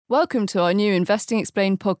Welcome to our new Investing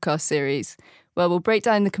Explained podcast series, where we'll break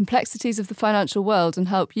down the complexities of the financial world and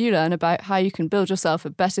help you learn about how you can build yourself a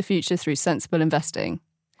better future through sensible investing.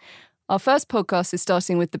 Our first podcast is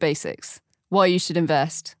starting with the basics, why you should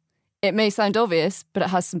invest. It may sound obvious, but it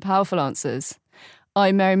has some powerful answers.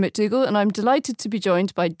 I'm Mary McDougall, and I'm delighted to be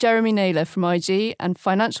joined by Jeremy Naylor from IG and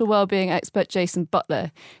financial wellbeing expert Jason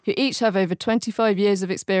Butler, who each have over 25 years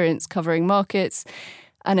of experience covering markets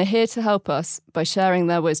and are here to help us by sharing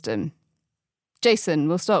their wisdom. Jason,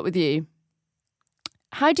 we'll start with you.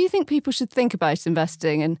 How do you think people should think about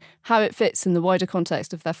investing and how it fits in the wider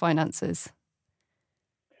context of their finances?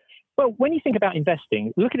 Well, when you think about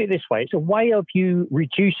investing, look at it this way. It's a way of you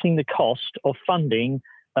reducing the cost of funding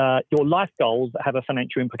your life goals that have a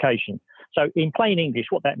financial implication. So in plain English,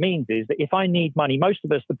 what that means is that if I need money, most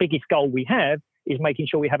of us, the biggest goal we have is making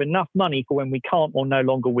sure we have enough money for when we can't or no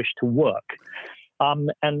longer wish to work.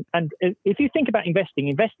 And if you think about investing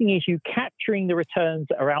is you capturing the returns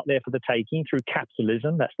that are out there for the taking through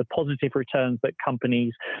capitalism. That's the positive returns that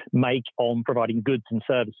companies make on providing goods and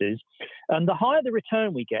services. And the higher the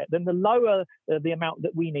return we get, then the lower the amount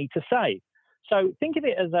that we need to save. So think of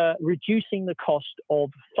it as reducing the cost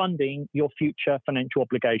of funding your future financial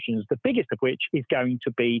obligations, the biggest of which is going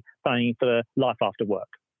to be paying for life after work.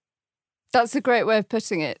 That's a great way of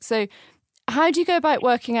putting it. So how do you go about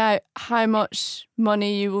working out how much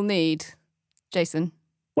money you will need, Jason?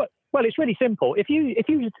 Well, it's really simple. If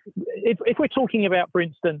we're talking about, for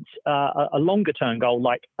instance, a longer term goal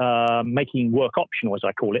like making work optional, as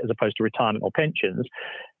I call it, as opposed to retirement or pensions,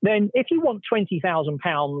 then if you want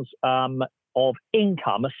 £20,000 of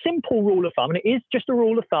income, a simple rule of thumb, and it is just a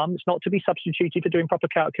rule of thumb, it's not to be substituted for doing proper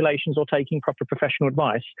calculations or taking proper professional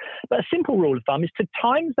advice, but a simple rule of thumb is to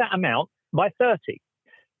times that amount by 30.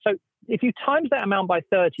 So if you times that amount by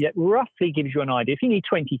 30, that roughly gives you an idea. If you need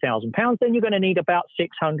 £20,000, then you're going to need about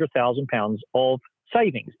 £600,000 of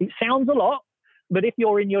savings. It sounds a lot, but if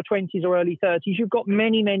you're in your 20s or early 30s, you've got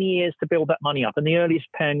many, many years to build that money up, and the earliest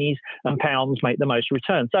pennies and pounds make the most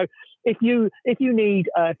return. So if you're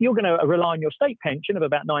going to rely on your state pension of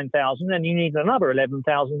about 9,000, then you need another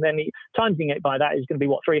 11,000. Then timesing it by that is going to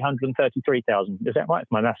be 333,000. Is that right? If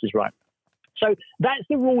my maths is right. So that's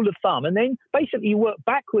the rule of thumb. And then basically you work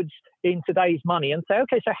backwards in today's money and say,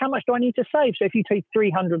 okay, so how much do I need to save? So if you take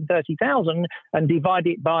 330,000 and divide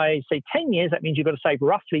it by, say, 10 years, that means you've got to save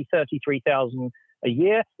roughly 33,000 a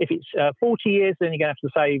year. If it's 40 years, then you're going to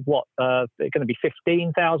have to save it's going to be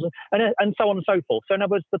 15,000 and so on and so forth. So in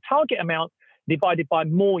other words, the target amount divided by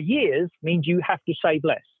more years means you have to save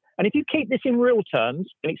less. And if you keep this in real terms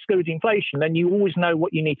and exclude inflation, then you always know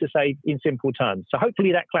what you need to save in simple terms. So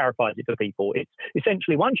hopefully that clarifies it for people. It's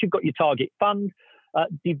essentially once you've got your target fund,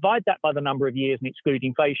 divide that by the number of years and exclude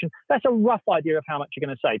inflation. That's a rough idea of how much you're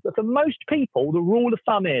going to save. But for most people, the rule of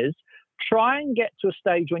thumb is try and get to a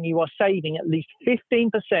stage when you are saving at least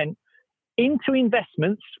 15% into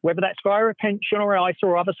investments, whether that's via a pension or an ISA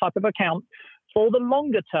or other type of account, for the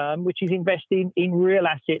longer term, which is investing in real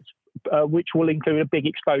assets, which will include a big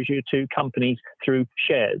exposure to companies through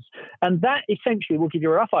shares. And that essentially will give you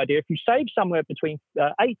a rough idea. If you save somewhere between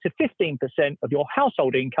 8 to 15% of your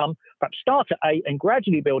household income, perhaps start at 8 and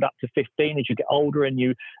gradually build up to 15 as you get older and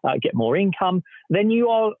you get more income, then you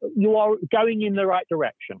are going in the right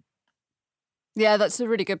direction. Yeah, that's a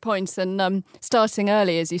really good point. And starting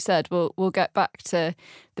early, as you said, we'll get back to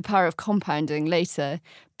the power of compounding later.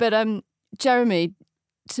 But Jeremy,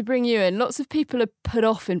 to bring you in, lots of people are put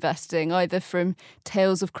off investing, either from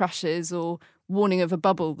tales of crashes or warning of a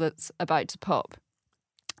bubble that's about to pop.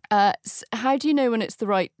 How do you know when it's the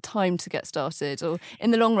right time to get started? Or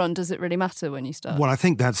in the long run, does it really matter when you start? Well, I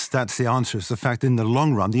think that's the answer. Is the fact in the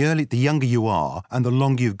long run, the younger you are and the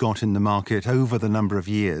longer you've got in the market over the number of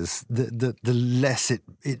years, the less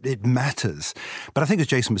it matters. But I think as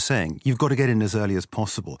Jason was saying, you've got to get in as early as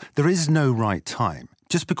possible. There is no right time.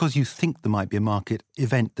 Just because you think there might be a market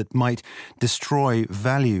event that might destroy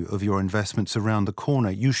value of your investments around the corner,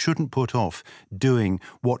 you shouldn't put off doing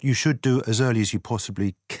what you should do as early as you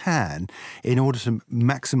possibly can in order to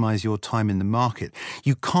maximize your time in the market.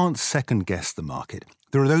 You can't second guess the market.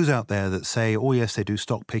 There are those out there that say, oh yes, they do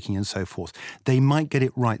stock picking and so forth. They might get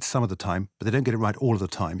it right some of the time, but they don't get it right all of the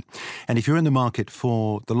time. And if you're in the market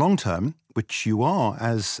for the long term, which you are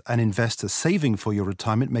as an investor saving for your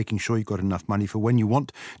retirement, making sure you've got enough money for when you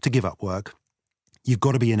want to give up work, you've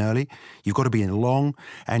got to be in early, you've got to be in long,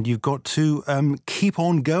 and you've got to keep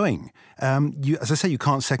on going. As I say, you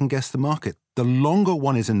can't second guess the market. The longer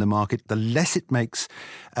one is in the market, the less it makes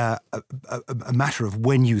a matter of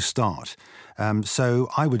when you start. So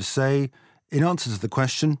I would say, in answer to the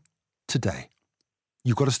question, today.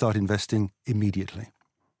 You've got to start investing immediately.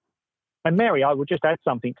 And Mary, I would just add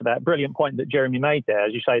something to that brilliant point that Jeremy made there.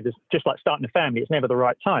 As you say, there's just like starting a family, it's never the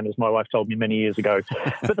right time, as my wife told me many years ago.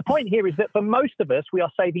 But the point here is that for most of us, we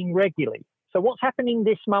are saving regularly. So what's happening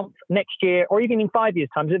this month, next year, or even in 5 years'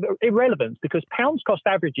 time is irrelevant, because pounds cost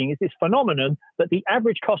averaging is this phenomenon that the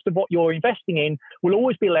average cost of what you're investing in will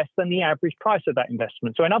always be less than the average price of that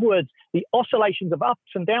investment. So in other words, the oscillations of ups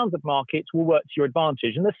and downs of markets will work to your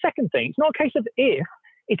advantage. And the second thing, it's not a case of if,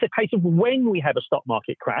 it's a case of when we have a stock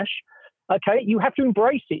market crash. Okay, you have to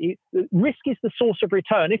embrace it. Risk is the source of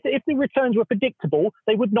return. If the returns were predictable,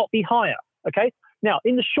 they would not be higher. Okay. Now,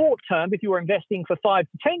 in the short term, if you were investing for 5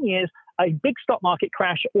 to 10 years, a big stock market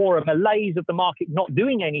crash or a malaise of the market not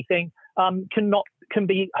doing anything can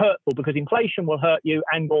be hurtful, because inflation will hurt you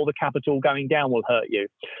and all the capital going down will hurt you.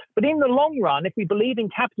 But in the long run, if we believe in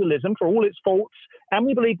capitalism for all its faults, and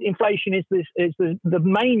we believe inflation is the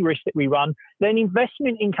main risk that we run, then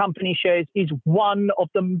investment in company shares is one of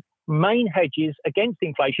the main hedges against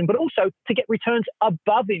inflation, but also to get returns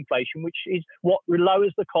above inflation, which is what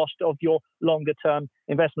lowers the cost of your longer term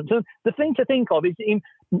investments. So the thing to think of is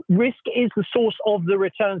risk is the source of the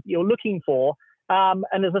returns that you're looking for. And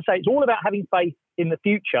as I say, it's all about having faith in the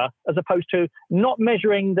future, as opposed to not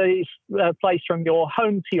measuring the place from your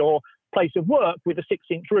home to your place of work with a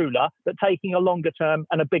 6-inch ruler, but taking a longer term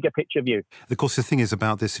and a bigger picture view. Of course, the thing is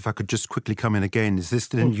about this, if I could just quickly come in again, is this,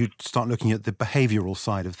 then you start looking at the behavioural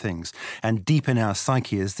side of things. And deep in our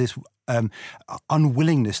psyche is this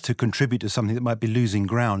unwillingness to contribute to something that might be losing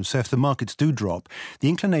ground. So if the markets do drop, the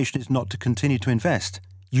inclination is not to continue to invest.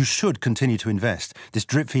 You should continue to invest. This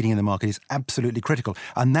drip feeding in the market is absolutely critical.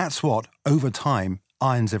 And that's what, over time,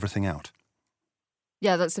 irons everything out.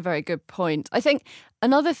 Yeah, that's a very good point. I think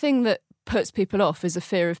another thing that puts people off is a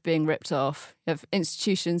fear of being ripped off. You have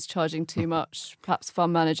institutions charging too much, perhaps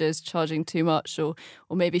fund managers charging too much, or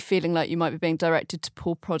maybe feeling like you might be being directed to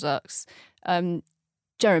poor products.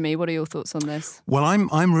 Jeremy, what are your thoughts on this? Well,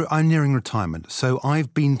 I'm nearing retirement, so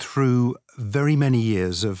I've been through very many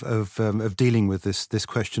years of dealing with this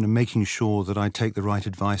question and making sure that I take the right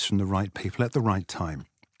advice from the right people at the right time.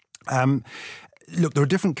 Look, there are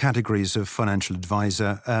different categories of financial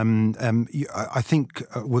advisor. I think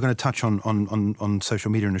we're going to touch on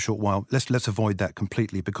social media in a short while. Let's avoid that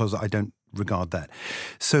completely, because I don't regard that.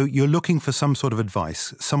 So you're looking for some sort of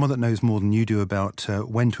advice, someone that knows more than you do about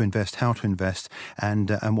when to invest, how to invest,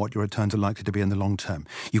 and what your returns are likely to be in the long term.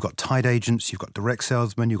 You've got tied agents, you've got direct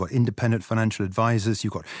salesmen, you've got independent financial advisors,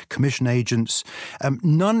 you've got commission agents.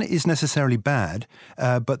 None is necessarily bad,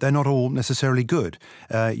 but they're not all necessarily good.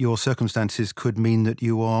 Your circumstances could mean that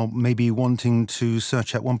you are maybe wanting to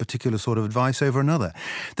search out one particular sort of advice over another.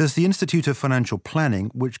 There's the Institute of Financial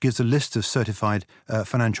Planning, which gives a list of certified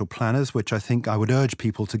financial planners, which I think I would urge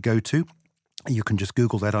people to go to. You can just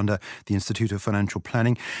Google that under the Institute of Financial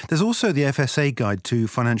Planning. There's also the FSA Guide to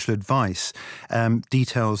Financial Advice,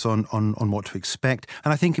 details on what to expect.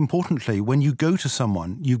 And I think importantly, when you go to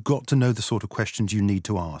someone, you've got to know the sort of questions you need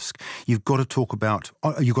to ask. You've got to talk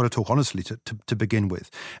honestly to begin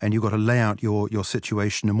with. And you've got to lay out your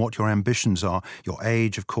situation and what your ambitions are, your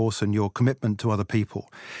age, of course, and your commitment to other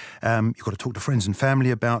people. You've got to talk to friends and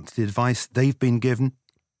family about the advice they've been given.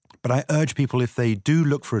 But I urge people, if they do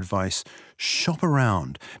look for advice, shop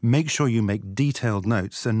around. Make sure you make detailed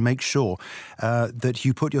notes and make sure that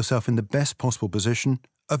you put yourself in the best possible position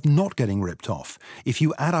of not getting ripped off. If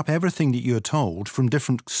you add up everything that you're told from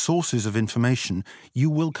different sources of information,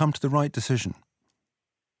 you will come to the right decision.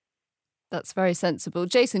 That's very sensible.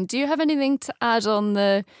 Jason, do you have anything to add on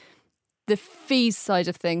the fees side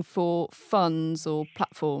of thing for funds or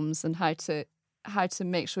platforms, and how to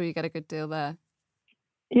make sure you get a good deal there?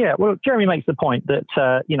 Yeah, well, Jeremy makes the point that,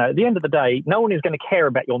 at the end of the day, no one is going to care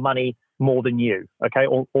about your money more than you, okay?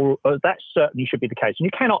 Or that certainly should be the case. And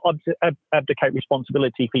you cannot abdicate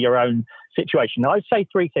responsibility for your own situation. Now, I'd say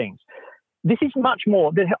three things. This is much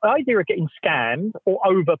more the idea of getting scammed or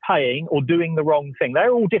overpaying or doing the wrong thing.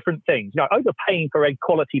 They're all different things. Overpaying for a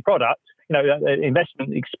quality product,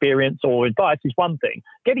 investment experience or advice is one thing.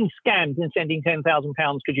 Getting scammed and sending £10,000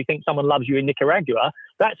 because you think someone loves you in Nicaragua,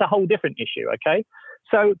 that's a whole different issue, okay?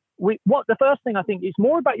 So the first thing I think is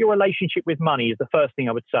more about your relationship with money is the first thing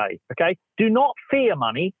I would say, okay? Do not fear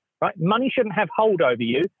money, right? Money shouldn't have hold over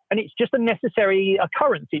you, and it's just a necessary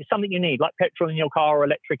currency. It's something you need, like petrol in your car or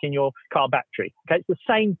electric in your car battery, okay? It's the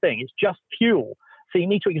same thing. It's just fuel. So you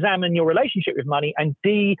need to examine your relationship with money and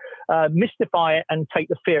demystify it and take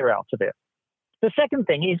the fear out of it. The second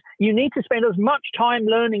thing is you need to spend as much time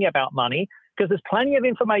learning about money, because there's plenty of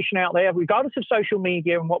information out there, regardless of social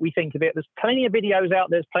media and what we think of it. There's plenty of videos out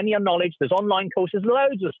there. There's plenty of knowledge. There's online courses,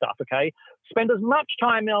 loads of stuff, okay? Spend as much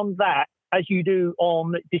time on that as you do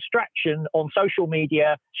on distraction on social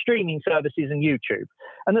media, streaming services, and YouTube.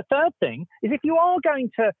 And the third thing is, if you are going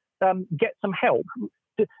to get some help,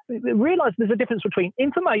 realize there's a difference between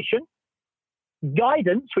information,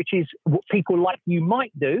 guidance, which is what people like you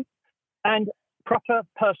might do, and proper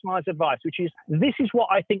personalized advice, which is, this is what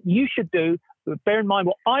I think you should do. Bear in mind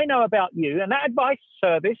what I know about you. And that advice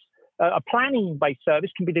service, a planning-based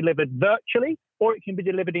service, can be delivered virtually or it can be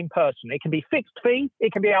delivered in person. It can be fixed fee,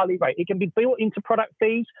 it can be hourly rate, it can be built into product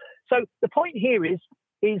fees. So the point here is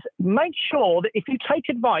make sure that if you take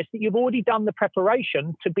advice, that you've already done the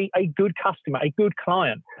preparation to be a good customer, a good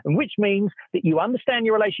client, and which means that you understand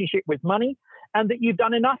your relationship with money and that you've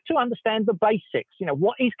done enough to understand the basics.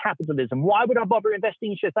 What is capitalism? Why would I bother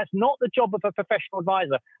investing in shares? That's not the job of a professional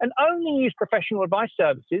advisor. And only use professional advice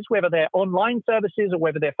services, whether they're online services or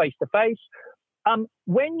whether they're face-to-face,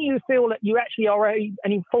 when you feel that you actually are an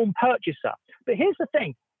informed purchaser. But here's the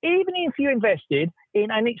thing. Even if you invested in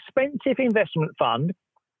an expensive investment fund,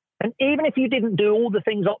 and even if you didn't do all the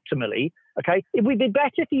things optimally, okay, it would be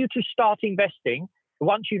better for you to start investing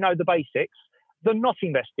once you know the basics than not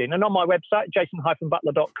investing. And on my website,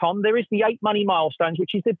 jason-butler.com, there is the 8 money milestones,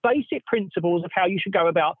 which is the basic principles of how you should go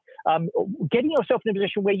about getting yourself in a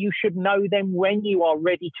position where you should know them when you are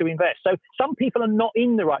ready to invest. So some people are not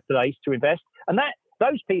in the right place to invest, and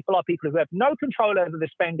those people are people who have no control over their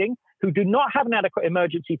spending, who do not have an adequate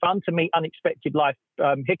emergency fund to meet unexpected life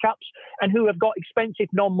hiccups, and who have got expensive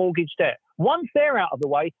non-mortgage debt. Once they're out of the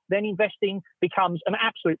way, then investing becomes an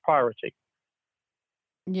absolute priority.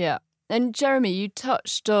 Yeah. And Jeremy, you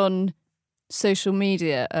touched on social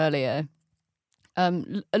media earlier.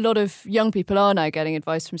 A lot of young people are now getting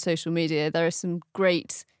advice from social media. There are some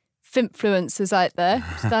great finfluencers out there,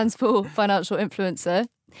 stands for financial influencer,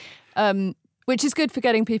 which is good for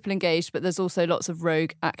getting people engaged, but there's also lots of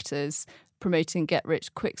rogue actors promoting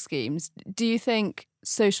get-rich-quick schemes. Do you think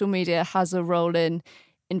social media has a role in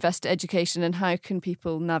investor education, and how can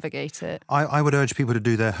people navigate it? I would urge people to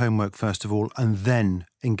do their homework first of all and then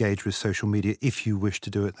engage with social media if you wish to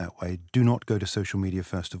do it that way. Do not go to social media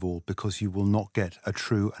first of all, because you will not get a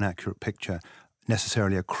true and accurate picture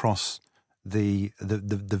necessarily across the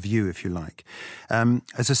view, if you like.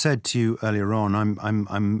 As I said to you earlier on,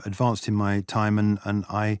 I'm advanced in my time, and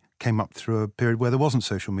I came up through a period where there wasn't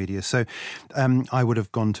social media, so I would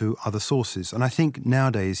have gone to other sources. And I think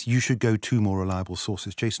nowadays you should go to more reliable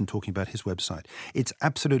sources. Jason talking about his website. It's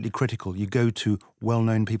absolutely critical. You go to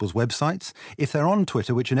well-known people's websites. If they're on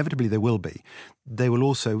Twitter, which inevitably they will be, they will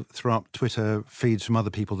also throw up Twitter feeds from other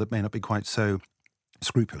people that may not be quite so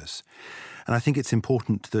scrupulous. And I think it's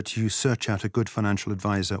important that you search out a good financial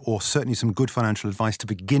advisor, or certainly some good financial advice to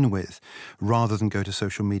begin with, rather than go to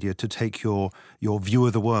social media to take your view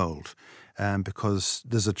of the world, because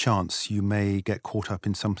there's a chance you may get caught up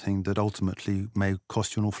in something that ultimately may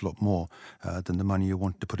cost you an awful lot more than the money you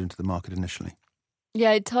wanted to put into the market initially.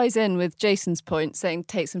 Yeah, it ties in with Jason's point, saying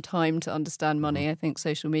take some time to understand money. I think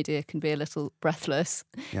social media can be a little breathless.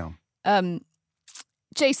 Yeah.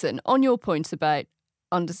 Jason, on your point about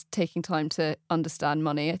taking time to understand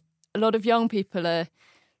money, a lot of young people are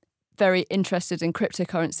very interested in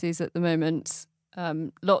cryptocurrencies at the moment.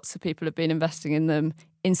 Lots of people have been investing in them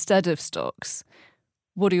instead of stocks.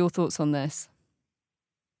 What are your thoughts on this?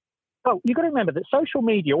 Well, you've got to remember that social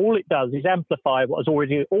media, all it does is amplify what has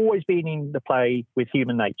always been in the play with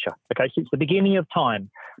human nature. Okay, since the beginning of time,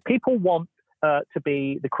 people want to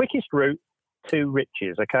be the quickest route to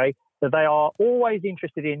riches. Okay, that they are always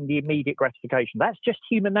interested in the immediate gratification. That's just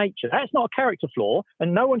human nature. That's not a character flaw,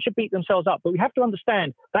 and no one should beat themselves up. But we have to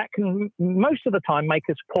understand that can most of the time make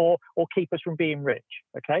us poor or keep us from being rich.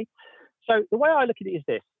 Okay, so the way I look at it is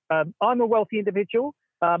this: I'm a wealthy individual.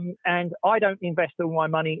 And I don't invest all my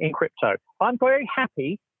money in crypto. I'm very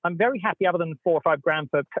happy, other than 4 or 5 grand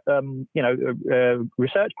for,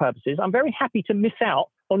 research purposes. I'm very happy to miss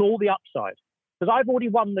out on all the upside because I've already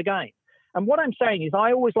won the game. And what I'm saying is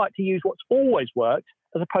I always like to use what's always worked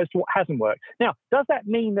as opposed to what hasn't worked. Now, does that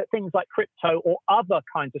mean that things like crypto or other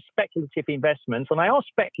kinds of speculative investments, and they are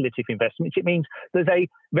speculative investments, it means there's a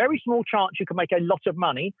very small chance you can make a lot of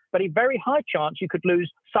money, but a very high chance you could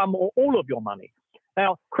lose some or all of your money.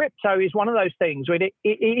 Now, crypto is one of those things where it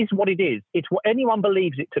is what it is. It's what anyone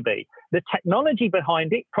believes it to be. The technology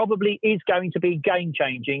behind it probably is going to be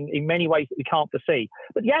game-changing in many ways that we can't foresee.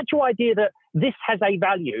 But the actual idea that this has a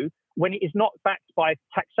value when it is not backed by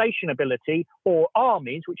taxation ability or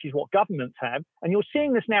armies, which is what governments have, and you're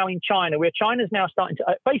seeing this now in China, where China's now starting to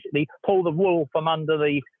basically pull the wool from under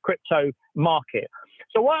the crypto market.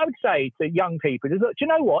 So what I would say to young people is, look, do you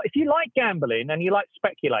know what? If you like gambling and you like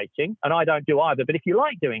speculating, and I don't do either, but if you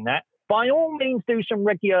like doing that, by all means do some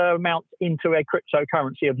regular amounts into a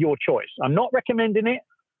cryptocurrency of your choice. I'm not recommending it.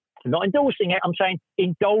 I'm not endorsing it. I'm saying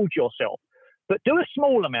indulge yourself. But do a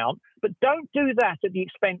small amount, but don't do that at the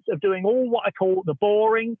expense of doing all what I call the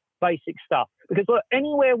boring, basic stuff. Because look,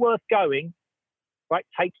 anywhere worth going, right,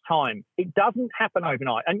 takes time. It doesn't happen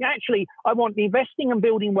overnight. And actually, I want the investing and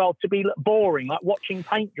building wealth to be boring, like watching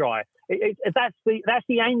paint dry. That's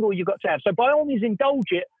the angle you've got to have. So by all means,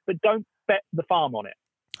 indulge it, but don't bet the farm on it.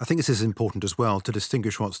 I think this is important as well to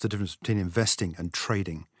distinguish what's the difference between investing and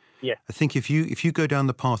trading. Yeah. I think if you go down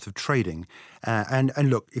the path of trading, and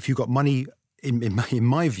look, if you've got money, in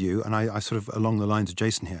my view, and I sort of along the lines of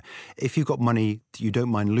Jason here, if you've got money that you don't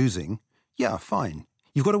mind losing, yeah, fine.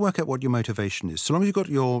 You've got to work out what your motivation is. So long as you've got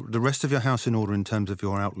the rest of your house in order in terms of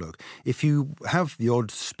your outlook. If you have the odd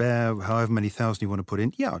spare, however many thousand you want to put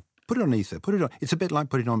in, yeah, put it on Ether. Put it on. It's a bit like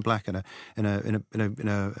putting on black in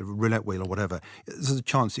a roulette wheel or whatever. There's a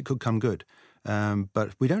chance it could come good.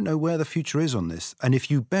 But we don't know where the future is on this. And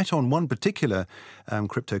if you bet on one particular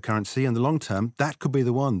cryptocurrency in the long term, that could be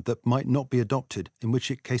the one that might not be adopted, in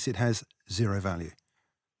which case it has zero value.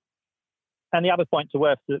 And the other point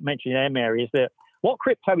worth mentioning there, Mary, is that what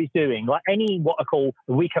crypto is doing, like what I call,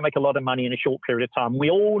 we can make a lot of money in a short period of time.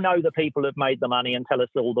 We all know the people have made the money and tell us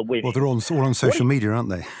all the winning. Well, they're all on social media, aren't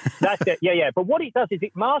they? That's it. Yeah. But what it does is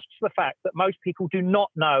it masks the fact that most people do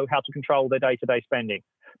not know how to control their day-to-day spending.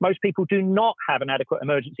 Most people do not have an adequate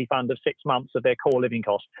emergency fund of 6 months of their core living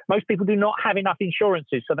costs. Most people do not have enough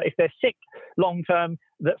insurances so that if they're sick long-term,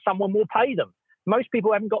 that someone will pay them. Most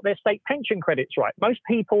people haven't got their state pension credits right. Most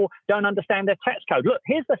people don't understand their tax code. Look,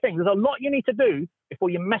 here's the thing. There's a lot you need to do before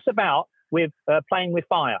you mess about with playing with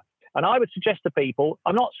fire. And I would suggest to people,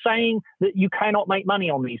 I'm not saying that you cannot make money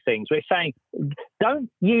on these things. We're saying don't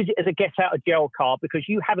use it as a get-out-of-jail card because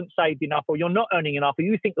you haven't saved enough or you're not earning enough or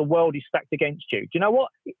you think the world is stacked against you. Do you know what?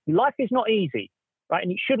 Life is not easy, right?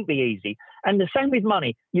 And it shouldn't be easy. And the same with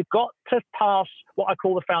money. You've got to pass what I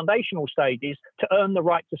call the foundational stages to earn the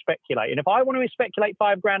right to speculate. And if I want to speculate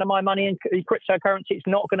 $5,000 of my money in cryptocurrency, it's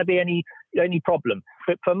not going to be any problem.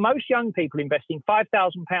 But for most young people investing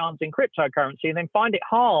 £5,000 in cryptocurrency and then find it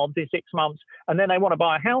hard in 6 months and then they want to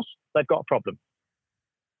buy a house, they've got a problem.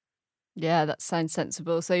 Yeah, that sounds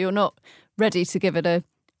sensible. So you're not ready to give it a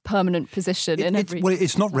permanent position in every... Well,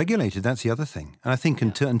 it's not regulated. That's the other thing. And I think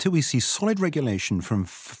until we see solid regulation from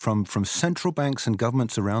central banks and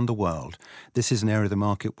governments around the world, this is an area of the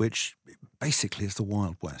market which basically is the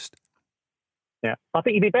Wild West. Yeah, I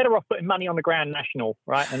think you'd be better off putting money on the Grand National,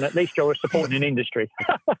 right? And at least you're supporting an industry.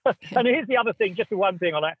 And here's the other thing, just the one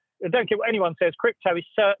thing on that. I don't care what anyone says, crypto is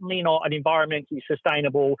certainly not an environmentally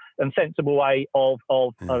sustainable and sensible way of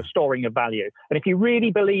storing of value. And if you really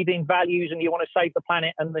believe in values and you want to save the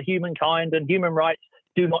planet and the humankind and human rights,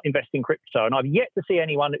 do not invest in crypto. And I've yet to see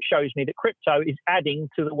anyone that shows me that crypto is adding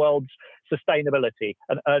to the world's sustainability.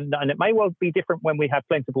 And it may well be different when we have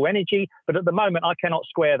plentiful energy, but at the moment I cannot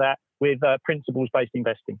square that with principles-based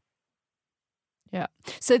investing. Yeah.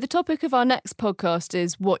 So the topic of our next podcast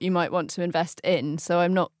is what you might want to invest in. So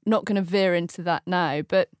I'm not going to veer into that now,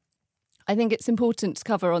 but I think it's important to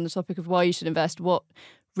cover on the topic of why you should invest, what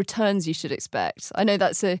returns you should expect. I know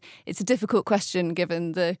it's a difficult question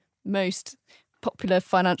given the most popular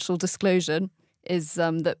financial disclosure is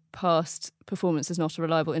that past performance is not a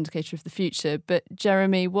reliable indicator of the future. But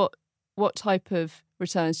Jeremy, what type of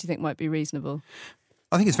returns do you think might be reasonable?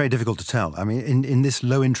 I think it's very difficult to tell. I mean, in this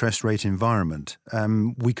low interest rate environment,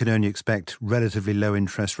 we could only expect relatively low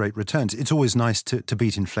interest rate returns. It's always nice to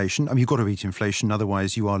beat inflation. I mean, you've got to beat inflation,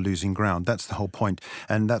 otherwise you are losing ground. That's the whole point.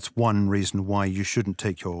 And that's one reason why you shouldn't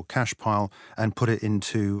take your cash pile and put it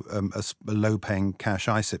into a low-paying cash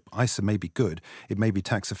ISA. ISA may be good, it may be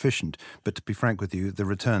tax efficient, but to be frank with you, the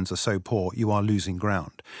returns are so poor, you are losing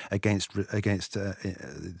ground against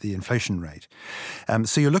the inflation rate.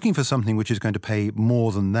 So you're looking for something which is going to pay more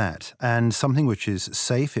than that, and something which is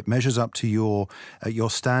safe. It measures up to your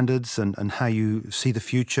standards and how you see the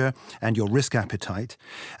future and your risk appetite.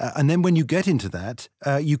 And then when you get into that,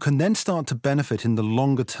 you can then start to benefit in the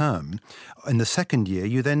longer term. In the second year,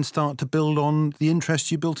 you then start to build on the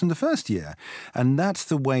interest you built in the first year. And that's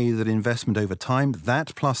the way that investment over time,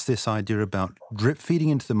 that plus this idea about drip feeding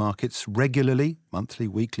into the markets regularly, monthly,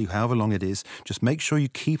 weekly, however long it is, just make sure you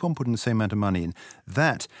keep on putting the same amount of money in.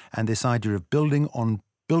 That and this idea of building on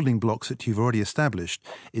building blocks that you've already established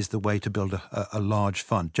is the way to build a large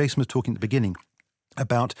fund. Jason was talking at the beginning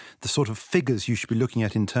about the sort of figures you should be looking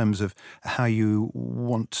at in terms of how you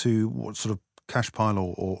want to, what sort of cash pile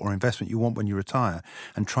or investment you want when you retire,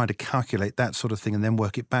 and try to calculate that sort of thing and then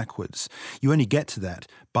work it backwards. You only get to that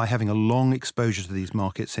by having a long exposure to these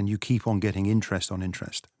markets and you keep on getting interest on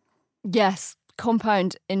interest. Yes,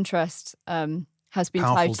 compound interest has been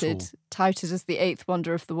touted as the eighth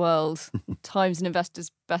wonder of the world, times an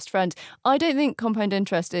investor's best friend. I don't think compound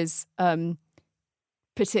interest is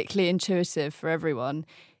particularly intuitive for everyone.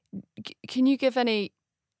 Can you give any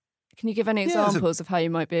examples of how you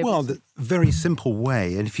might be able to? Well, the very simple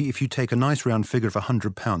way, and if you take a nice round figure of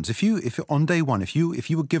 £100, if on day one, if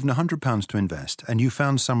you were given £100 to invest and you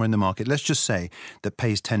found somewhere in the market, let's just say that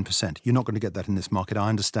pays 10%, you're not going to get that in this market. I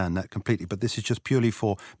understand that completely, but this is just purely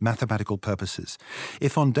for mathematical purposes.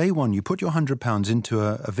 If on day one you put your £100 into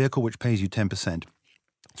a vehicle which pays you 10%,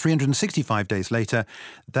 365 days later,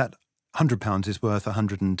 that £100 is worth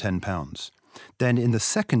 £110. Then in the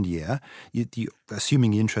second year, you,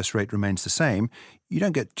 assuming the interest rate remains the same, you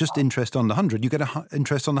don't get just interest on the 100, you get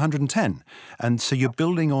interest on the 110. And so you're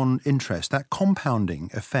building on interest, that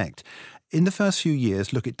compounding effect. In the first few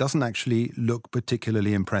years, look, it doesn't actually look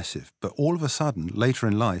particularly impressive. But all of a sudden, later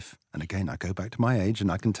in life, and again, I go back to my age,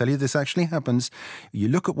 and I can tell you this actually happens, you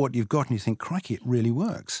look at what you've got and you think, crikey, it really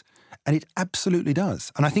works. And it absolutely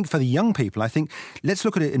does. And I think for the young people, let's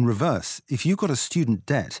look at it in reverse. If you've got a student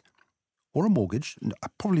debt, or a mortgage,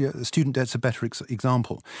 probably a student debt's a better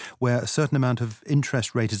example, where a certain amount of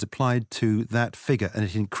interest rate is applied to that figure and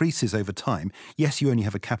it increases over time. Yes, you only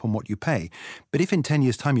have a cap on what you pay. But if in 10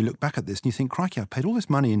 years' time you look back at this and you think, crikey, I've paid all this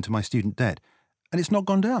money into my student debt and it's not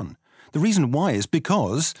gone down. The reason why is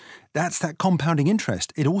because that's that compounding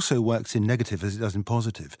interest. It also works in negative as it does in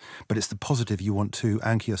positive, but it's the positive you want to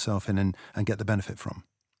anchor yourself in and get the benefit from.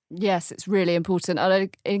 Yes, it's really important.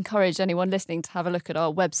 I'd encourage anyone listening to have a look at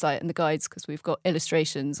our website and the guides because we've got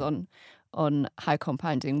illustrations on how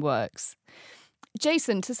compounding works.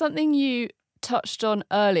 Jason, to something you touched on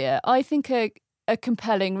earlier, I think a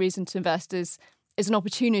compelling reason to invest is an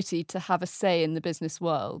opportunity to have a say in the business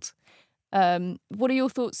world. What are your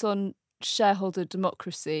thoughts on shareholder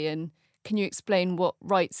democracy, and can you explain what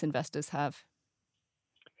rights investors have?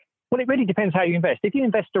 Well, it really depends how you invest. If you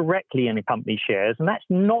invest directly in a company shares, and that's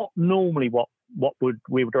not normally what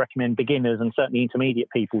we would recommend beginners and certainly intermediate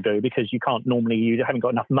people do, because you haven't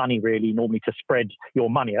got enough money really normally to spread your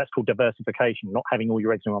money. That's called diversification, not having all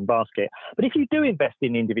your eggs in one basket. But if you do invest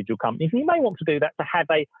in individual companies, and you may want to do that to have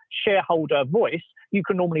a shareholder voice, you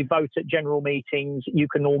can normally vote at general meetings. You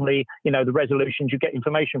can normally, the resolutions, you get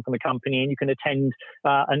information from the company and you can attend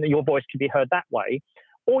and your voice can be heard that way.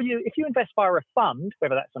 Or if you invest via a fund,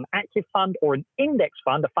 whether that's an active fund or an index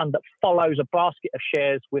fund, a fund that follows a basket of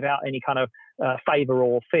shares without any kind of favour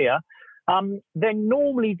or fear, then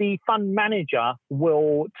normally the fund manager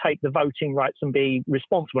will take the voting rights and be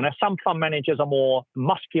responsible. Now, some fund managers are more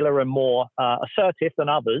muscular and more assertive than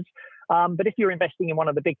others. But if you're investing in one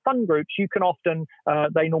of the big fund groups, you can often,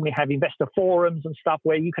 they normally have investor forums and stuff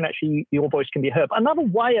where you can your voice can be heard. But another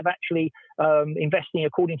way of actually investing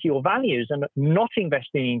according to your values and not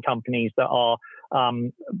investing in companies that are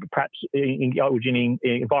perhaps indulging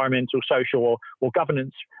in environmental, social or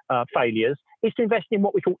governance failures is to invest in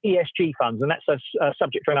what we call ESG funds. And that's a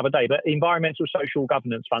subject for another day, but environmental, social,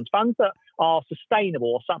 governance funds that are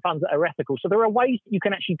sustainable, or some funds that are ethical. So there are ways that you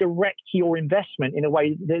can actually direct your investment in a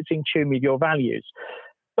way that's in tune with your values.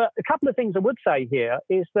 But a couple of things I would say here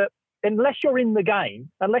is that unless you're in the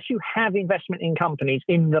game, unless you have investment in companies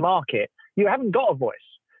in the market, you haven't got a voice.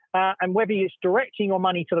 And whether it's directing your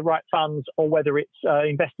money to the right funds or whether it's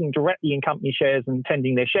investing directly in company shares and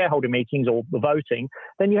attending their shareholder meetings or the voting,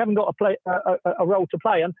 then you haven't got a role to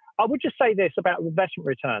play. And I would just say this about investment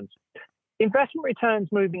returns. Investment returns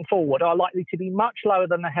moving forward are likely to be much lower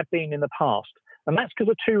than they have been in the past. And that's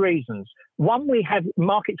because of two reasons. One,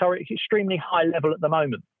 markets are at an extremely high level at the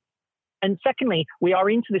moment. And secondly, we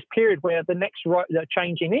are into this period where the next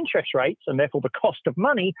change in interest rates and therefore the cost of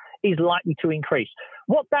money is likely to increase.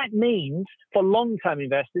 What that means for long-term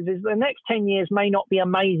investors is the next 10 years may not be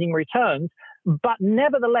amazing returns, but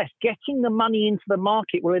nevertheless, getting the money into the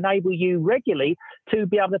market will enable you regularly to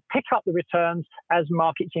be able to pick up the returns as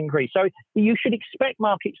markets increase. So you should expect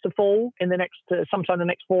markets to fall in the next, sometime in the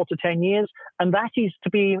next 4 to 10 years, and that is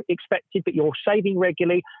to be expected, but you're saving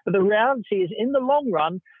regularly. But the reality is, in the long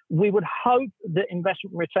run, we would hope that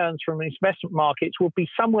investment returns from investment markets will be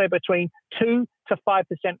somewhere between 2 to 5%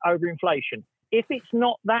 over inflation. If it's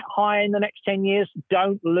not that high in the next 10 years,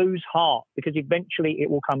 don't lose heart, because eventually it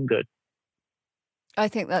will come good. I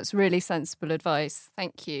think that's really sensible advice.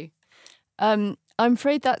 Thank you. I'm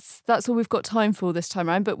afraid that's all we've got time for this time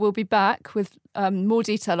around, but we'll be back with more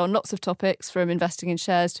detail on lots of topics, from investing in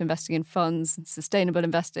shares to investing in funds, sustainable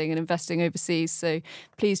investing and investing overseas. So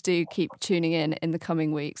please do keep tuning in the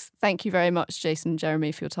coming weeks. Thank you very much, Jason and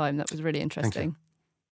Jeremy, for your time. That was really interesting.